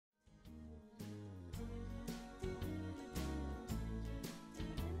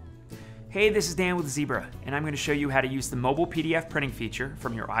Hey, this is Dan with Zebra, and I'm going to show you how to use the mobile PDF printing feature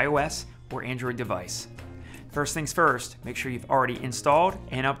from your iOS or Android device. First things first, make sure you've already installed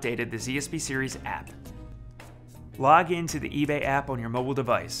and updated the ZSB Series app. Log into the eBay app on your mobile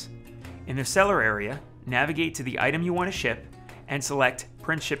device. In the seller area, navigate to the item you want to ship and select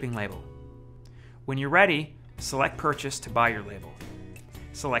Print Shipping Label. When you're ready, select Purchase to buy your label.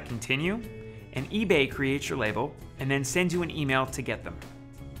 Select Continue, and eBay creates your label and then sends you an email to get them.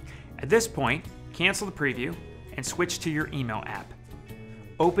 At this point, cancel the preview and switch to your email app.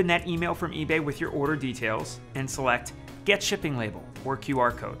 Open that email from eBay with your order details and select Get Shipping Label or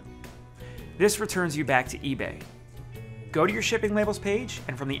QR code. This returns you back to eBay. Go to your shipping labels page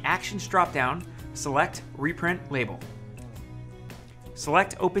and from the Actions dropdown, select Reprint Label.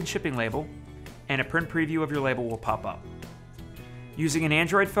 Select Open Shipping Label and a print preview of your label will pop up. Using an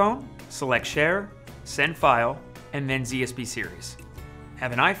Android phone, select Share, Send File, and then ZSB Series.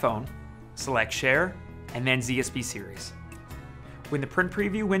 Have an iPhone, select Share, and then ZSB Series. When the print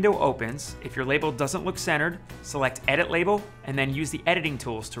preview window opens, if your label doesn't look centered, select Edit Label and then use the editing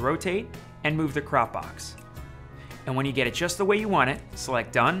tools to rotate and move the crop box. And when you get it just the way you want it,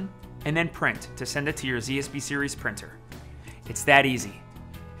 select Done and then Print to send it to your ZSB Series printer. It's that easy.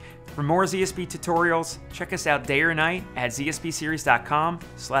 For more ZSB tutorials, check us out day or night at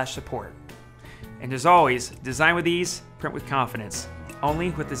zsbseries.com/support. And as always, design with ease, print with confidence,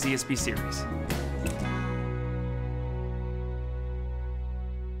 only with the ZSB Series.